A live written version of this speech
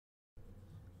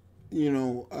you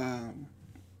know,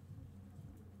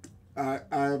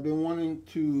 I've been wanting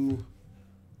to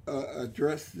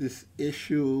address this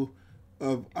issue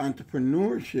of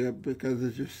entrepreneurship because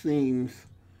it just seems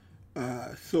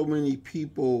so many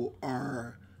people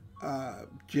are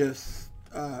just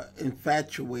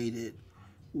infatuated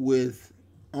with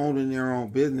owning their own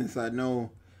business. I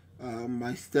know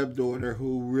my stepdaughter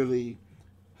who really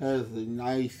has a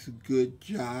nice, good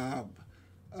job.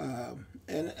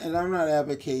 And I'm not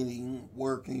advocating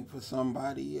working for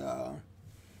somebody.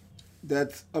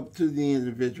 That's up to the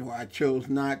individual. I chose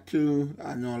not to.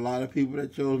 I know a lot of people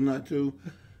that chose not to.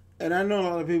 And I know a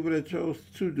lot of people that chose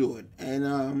to do it.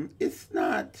 And it's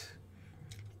not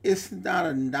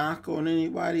a knock on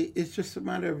anybody. It's just a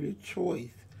matter of your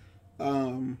choice.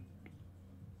 Um,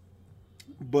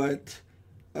 but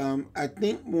I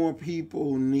think more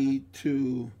people need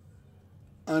to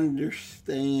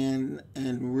understand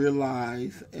and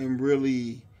realize and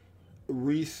really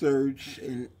research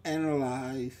and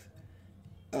analyze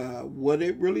what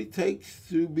it really takes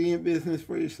to be in business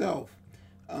for yourself.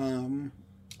 Um,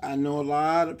 I know a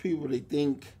lot of people, they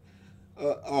think,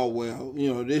 oh well,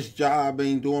 this job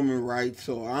ain't doing me right,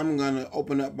 so I'm gonna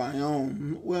open up my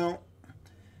own. Well,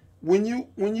 when you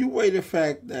weigh the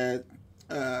fact that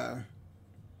uh,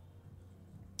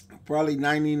 probably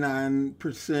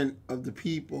 99% of the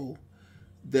people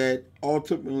that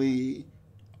ultimately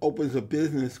opens a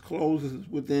business closes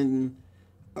within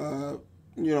uh,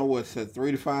 what's that,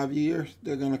 3 to 5 years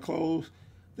they're going to close.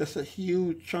 That's a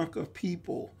huge chunk of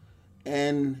people.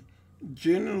 And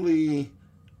generally,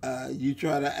 you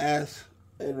try to ask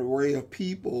an array of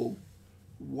people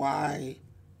why.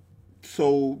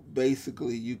 So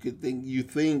basically, you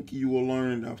think you will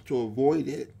learn enough to avoid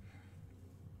it,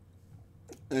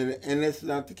 and that's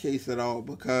not the case at all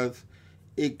because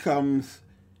it comes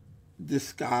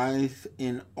disguised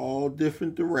in all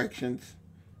different directions.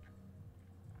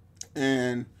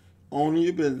 And owning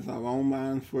your business, I've owned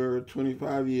mine for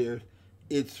 25 years.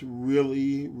 It's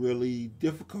really, really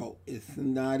difficult. It's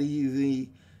not easy,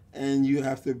 and you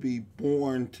have to be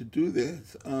born to do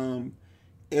this.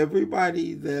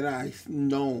 Everybody that I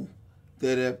know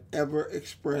that have ever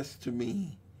expressed to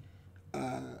me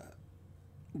uh,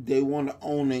 they want to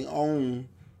own their own,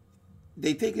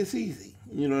 they think it's easy.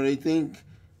 They think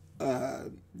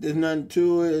there's nothing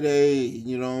to it.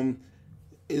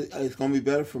 It's going to be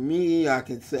better for me. I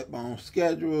can set my own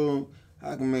schedule.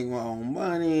 I can make my own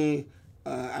money.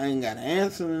 I ain't got to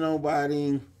answer to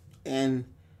nobody. And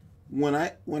when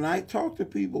I talk to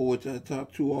people, which I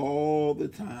talk to all the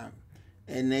time,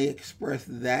 and they express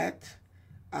that,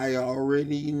 I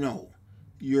already know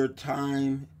your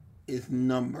time is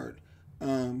numbered.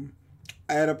 Um,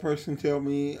 I had a person tell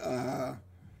me, I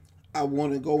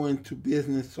want to go into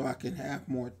business so I can have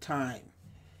more time.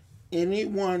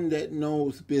 Anyone that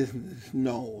knows business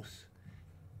knows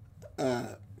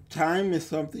uh, time is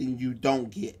something you don't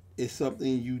get. It's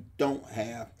something you don't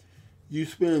have. You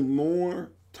spend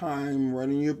more time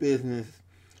running your business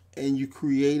and you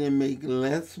create and make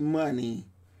less money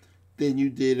than you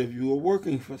did if you were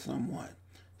working for someone.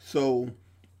 So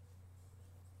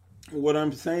what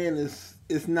I'm saying is,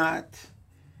 it's not.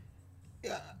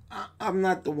 I'm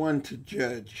not the one to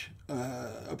judge.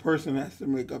 A person has to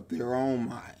make up their own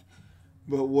mind.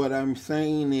 But what I'm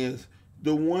saying is,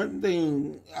 the one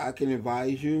thing I can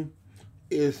advise you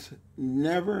is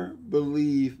never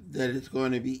believe that it's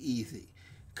going to be easy,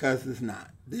 because it's not.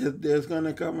 There's going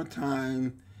to come a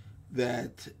time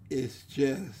that it's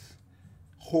just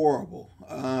horrible,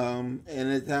 and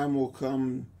that time will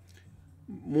come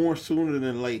more sooner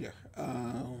than later.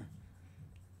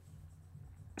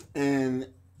 And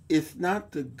it's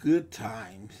not the good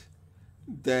times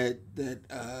that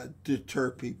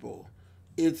deter people.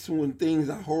 It's when things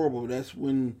are horrible. That's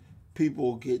when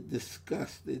people get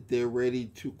disgusted. They're ready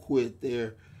to quit.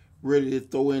 They're ready to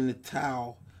throw in the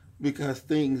towel because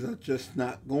things are just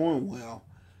not going well.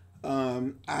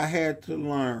 I had to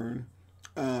learn,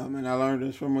 and I learned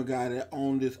this from a guy that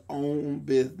owned his own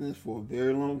business for a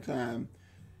very long time.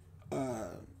 Uh,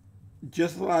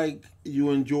 just like you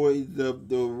enjoy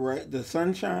the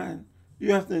sunshine,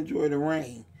 you have to enjoy the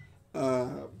rain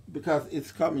uh, because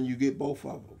it's coming. You get both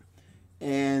of them,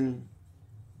 and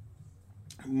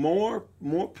more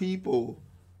people.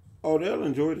 Oh, they'll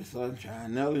enjoy the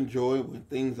sunshine. They'll enjoy it when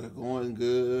things are going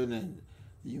good and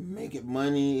you making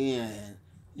money and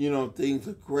things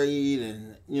are great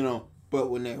and. But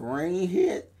when that rain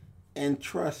hit, and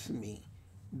trust me,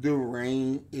 the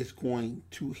rain is going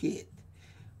to hit.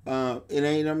 It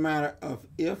ain't a matter of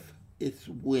if, it's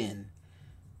when.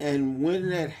 And when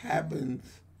that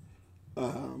happens,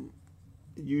 um,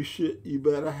 you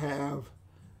better have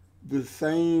the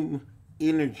same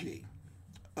energy,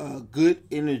 good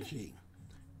energy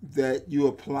that you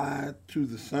apply to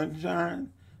the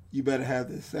sunshine, you better have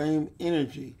the same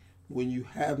energy when you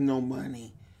have no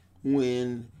money,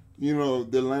 when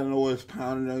the landlord is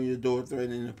pounding on your door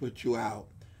threatening to put you out,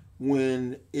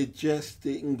 when it just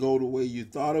didn't go the way you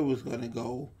thought it was going to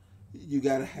go. You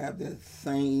got to have that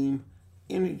same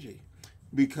energy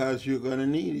because you're going to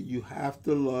need it. You have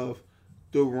to love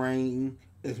the rain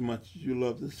as much as you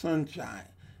love the sunshine.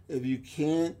 If you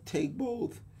can't take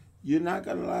both, you're not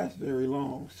going to last very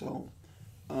long. So,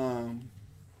 um,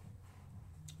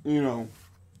 you know,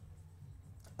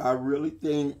 I really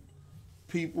think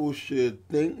people should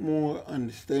think more,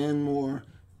 understand more,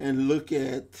 and look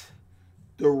at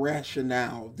the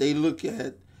rationale. They look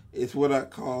at, it's what I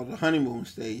call the honeymoon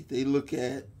stage. They look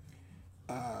at,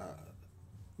 uh,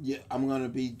 yeah, I'm going to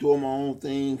be doing my own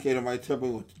thing. Can't nobody tell me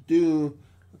what to do.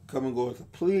 Come and go as I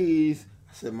please.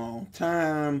 I set my own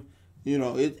time.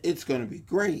 It's going to be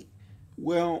great.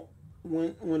 Well,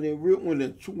 when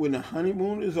the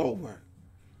honeymoon is over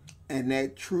and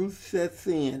that truth sets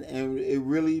in and it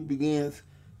really begins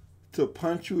to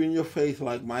punch you in your face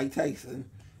like Mike Tyson,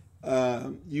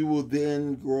 you will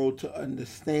then grow to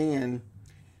understand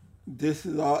this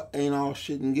is all ain't all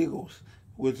shit and giggles,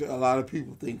 which a lot of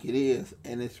people think it is,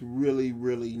 and it's really,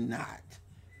 really not.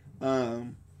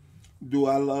 Um, do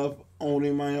I love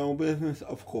owning my own business?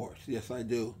 Of course, yes, I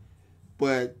do.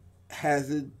 But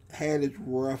has it had its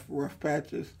rough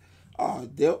patches?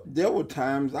 There were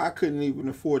times I couldn't even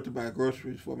afford to buy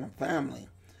groceries for my family.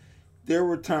 There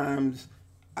were times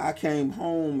I came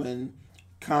home and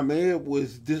ComEd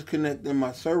was disconnecting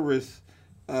my service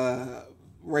uh,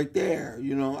 right there.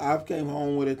 I've came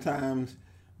home with at times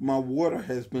my water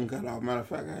has been cut off. Matter of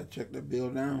fact, I had to check the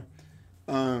bill down.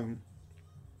 Um,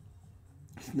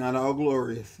 it's not all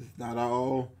glorious. It's not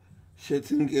all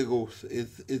shits and giggles.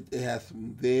 It has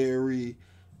some very,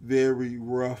 very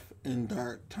rough and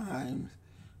dark times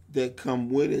that come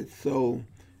with it. So,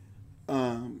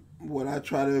 what I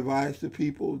try to advise the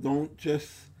people, don't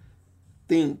just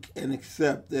think and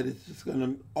accept that it's just going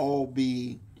to all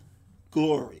be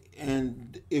glory.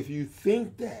 And if you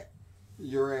think that,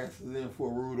 your ass is in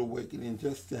for a rude awakening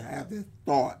just to have that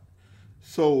thought.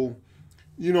 So,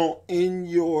 in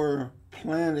your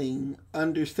planning,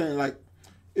 understand, like,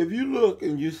 if you look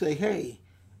and you say, hey,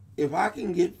 if I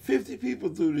can get 50 people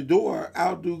through the door,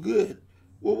 I'll do good.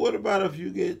 Well, what about if you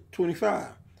get 25?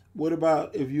 What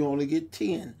about if you only get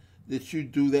 10? Did you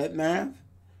do that math?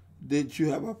 Did you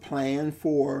have a plan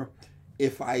for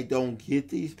if I don't get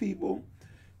these people?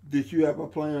 Did you have a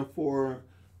plan for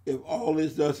if all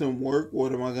this doesn't work,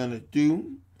 what am I going to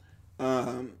do?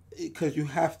 Because you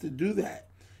have to do that.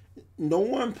 No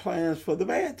one plans for the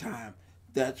bad time.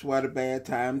 That's why the bad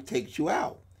time takes you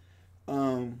out.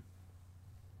 Um,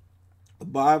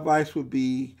 my advice would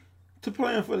be to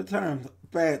plan for the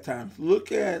bad times.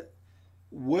 Look at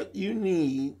what you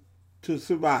need to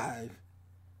survive.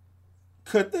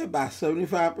 Cut that by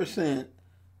 75%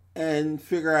 and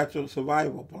figure out your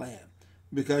survival plan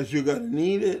because you're going to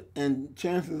need it. And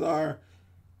chances are,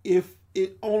 if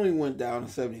it only went down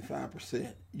to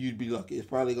 75%, you'd be lucky. It's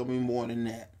probably going to be more than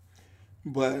that.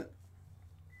 But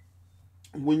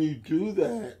when you do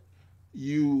that,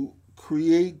 you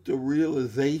create the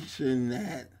realization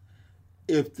that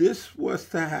if this was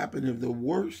to happen, if the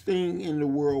worst thing in the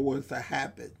world was to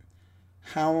happen,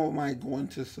 how am I going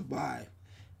to survive?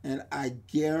 And I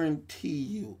guarantee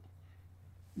you,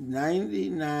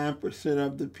 99%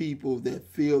 of the people that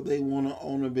feel they want to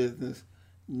own a business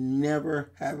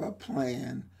never have a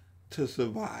plan to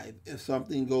survive. If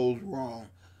something goes wrong,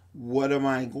 what am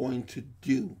I going to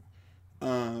do?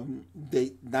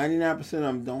 99% of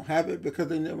them don't have it because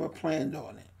they never planned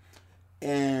on it.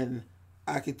 And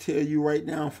I can tell you right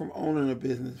now from owning a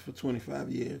business for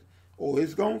 25 years,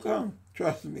 it's going to come.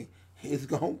 Trust me, it's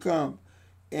going to come.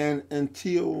 And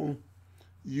until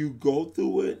you go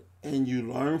through it and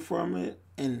you learn from it,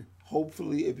 and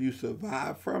hopefully if you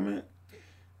survive from it,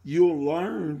 you'll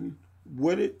learn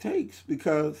what it takes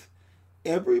because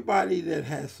everybody that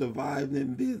has survived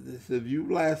in business, if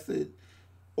you lasted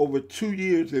over 2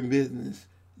 years in business,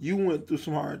 you went through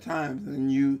some hard times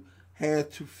and you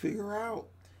had to figure out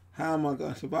how am I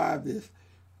going to survive this.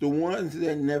 The ones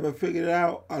that never figured it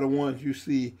out are the ones you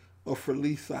see a for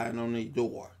lease sign on their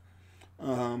door.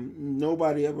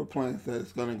 Nobody ever plans that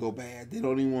it's going to go bad. They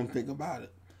don't even want to think about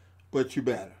it. But you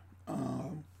better.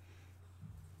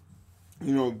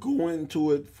 Go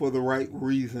into it for the right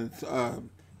reasons.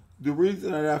 The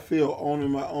reason that I feel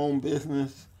owning my own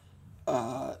business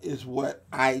is what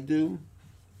I do.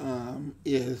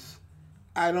 Is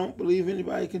I don't believe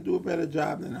anybody can do a better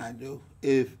job than I do.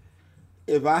 If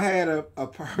I had a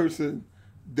person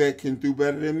that can do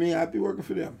better than me, I'd be working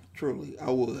for them. Truly, I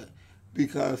would,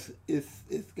 because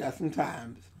it's got some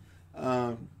times.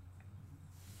 Um,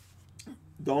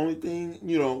 the only thing,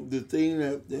 the thing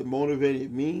that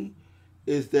motivated me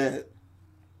is that,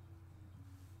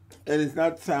 and it's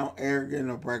not to sound arrogant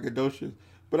or braggadocious,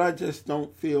 but I just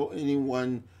don't feel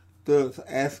anyone does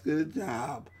as good a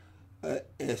job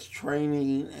as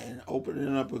training and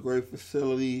opening up a great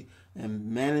facility and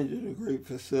managing a great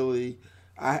facility.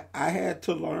 I had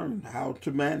to learn how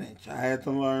to manage. I had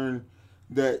to learn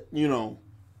that,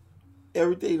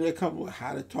 everything that comes with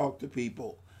how to talk to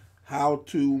people, how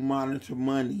to monitor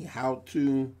money, how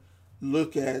to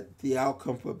look at the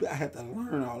outcome for. I had to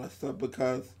learn all that stuff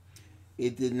because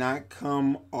it did not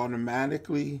come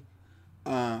automatically.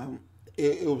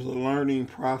 It was a learning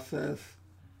process,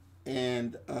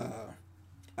 and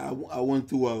I went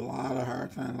through a lot of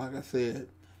hard times. Like I said,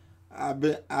 I've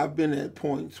been at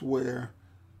points where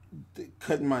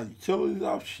cutting my utilities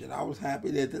off. Shit, I was happy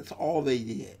that that's all they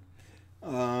did.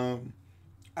 Um,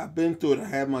 I've been through it. I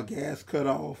had my gas cut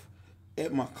off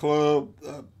at my club,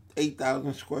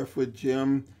 8,000 square foot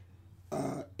gym.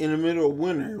 In the middle of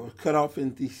winter, it was cut off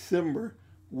in December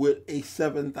with a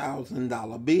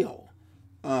 $7,000 bill.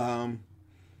 Um,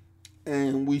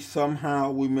 and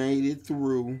we made it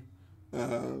through.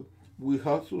 Uh, we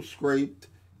hustled, scraped,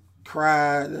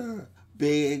 cried,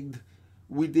 begged.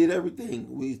 We did everything.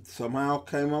 We somehow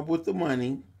came up with the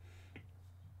money,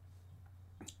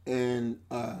 and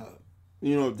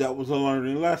that was a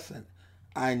learning lesson.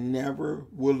 I never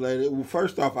will let it. Well,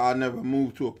 first off, I'll never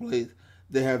move to a place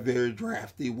that have very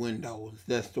drafty windows.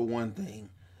 That's the one thing.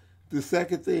 The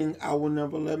second thing, I will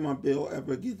never let my bill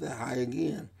ever get that high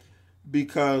again,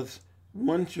 because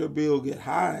once your bill get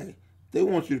high, they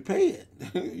want you to pay it.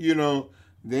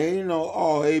 They ain't no,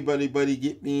 oh, hey, buddy,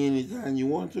 get me anytime you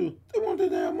want to. They want their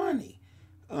damn money.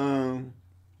 Um,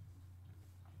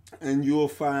 and you'll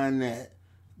find that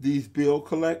these bill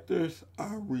collectors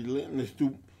are relentless.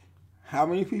 How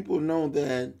many people know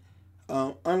that,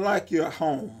 unlike your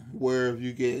home, where if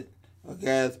you get a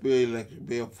gas bill, electric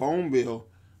bill, phone bill,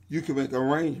 you can make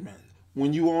arrangements.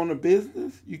 When you own a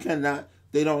business, you cannot.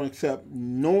 They don't accept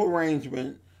no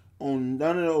arrangement on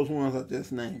none of those ones I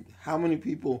just named. How many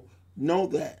people know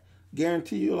that?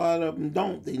 Guarantee you a lot of them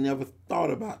don't. They never thought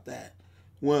about that.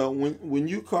 Well, when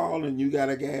you call and you got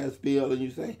a gas bill and you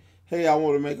say, hey, I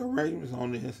want to make arrangements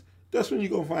on this, that's when you're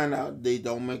going to find out they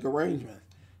don't make arrangements.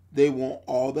 They want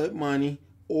all that money,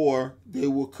 or they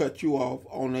will cut you off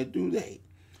on that due date.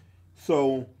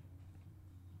 So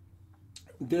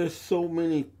there's so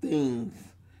many things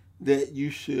that you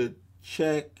should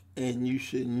check and you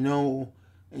should know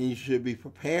and you should be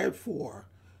prepared for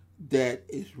that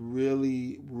is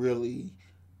really, really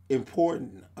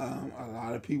important. A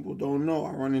lot of people don't know.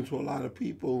 I run into a lot of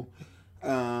people.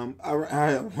 I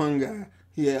had one guy,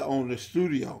 he had owned a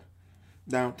studio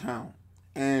downtown,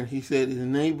 and he said his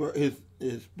neighbor, his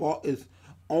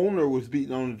owner was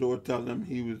beating on the door telling him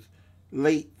he was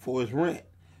late for his rent.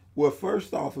 Well,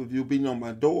 first off, if you're beating on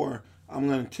my door, I'm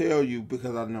going to tell you,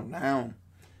 because I know now,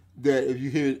 that if you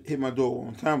hit my door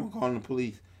one time, I'm calling the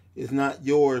police. It's not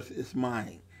yours, it's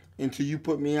mine. Until you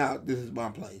put me out, this is my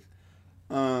place.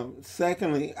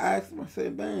 Secondly, I asked him, I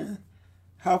said, man,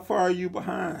 how far are you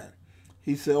behind?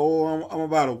 He said, oh, I'm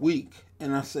about a week.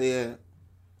 And I said,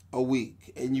 a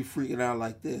week, and you freaking out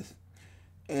like this?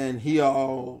 And he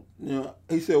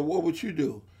said, what would you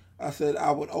do? I said,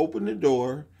 I would open the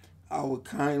door, I would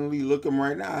kindly look him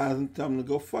right in the eyes and tell him to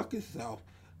go fuck himself,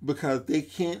 because they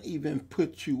can't even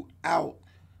put you out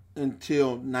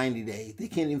until 90 days. They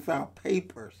can't even file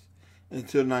papers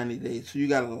until 90 days. So you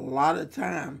got a lot of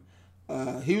time.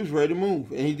 He was ready to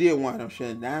move, and he did wind up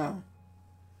shutting down.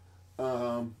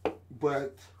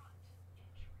 But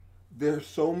there's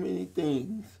so many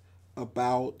things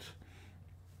about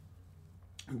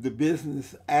the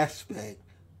business aspect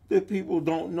that people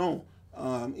don't know.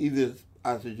 Either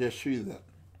I suggest you either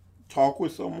talk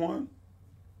with someone,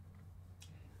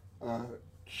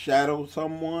 shadow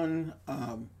someone,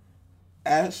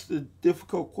 ask the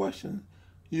difficult questions.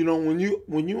 When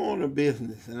you own a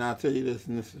business, and I'll tell you this,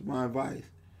 and this is my advice,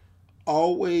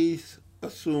 always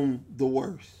assume the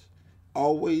worst.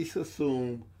 Always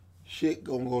assume shit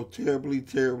gonna go terribly,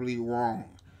 terribly wrong.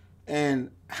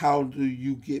 And how do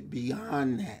you get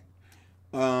beyond that?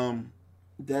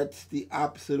 That's the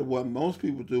opposite of what most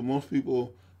people do. Most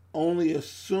people only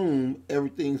assume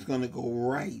everything's gonna go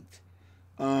right.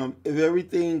 If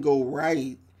everything go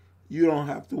right, you don't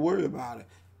have to worry about it.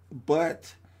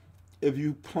 But if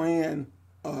you plan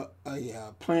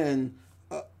plan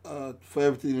for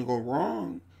everything to go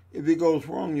wrong. If it goes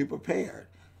wrong, you're prepared.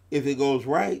 If it goes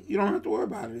right, you don't have to worry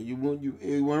about it.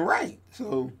 It went right.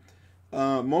 So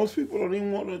most people don't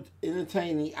even want to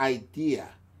entertain the idea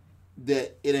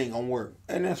that it ain't gonna work,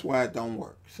 and that's why it don't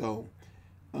work. So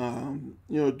do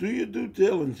your due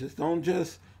diligence. Don't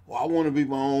just, well, I want to be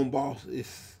my own boss.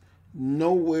 It's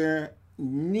nowhere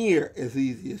near as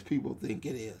easy as people think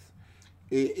it is.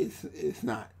 It's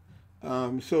not.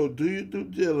 So do your due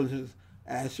diligence.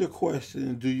 Ask your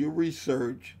questions. Do your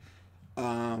research.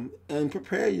 And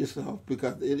prepare yourself,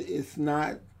 because it's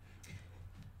not,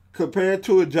 compared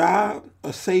to a job,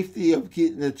 a safety of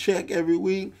getting a check every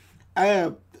week. I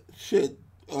have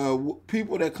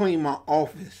people that clean my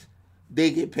office.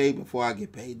 They get paid before I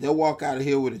get paid. They'll walk out of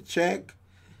here with a check,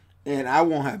 and I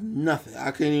won't have nothing. I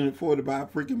can't even afford to buy a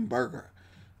freaking burger.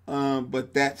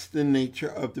 But that's the nature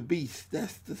of the beast.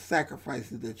 That's the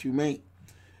sacrifices that you make.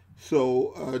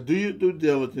 So do your due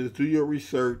diligence, do your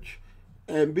research,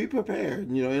 and be prepared.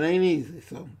 It ain't easy.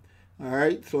 So, all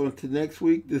right. So until next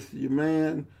week, this is your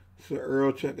man, Sir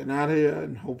Earl, checking out here,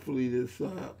 and hopefully this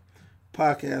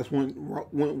podcast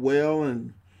went well,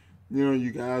 and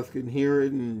you guys can hear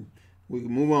it, and we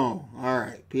can move on. All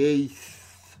right. Peace.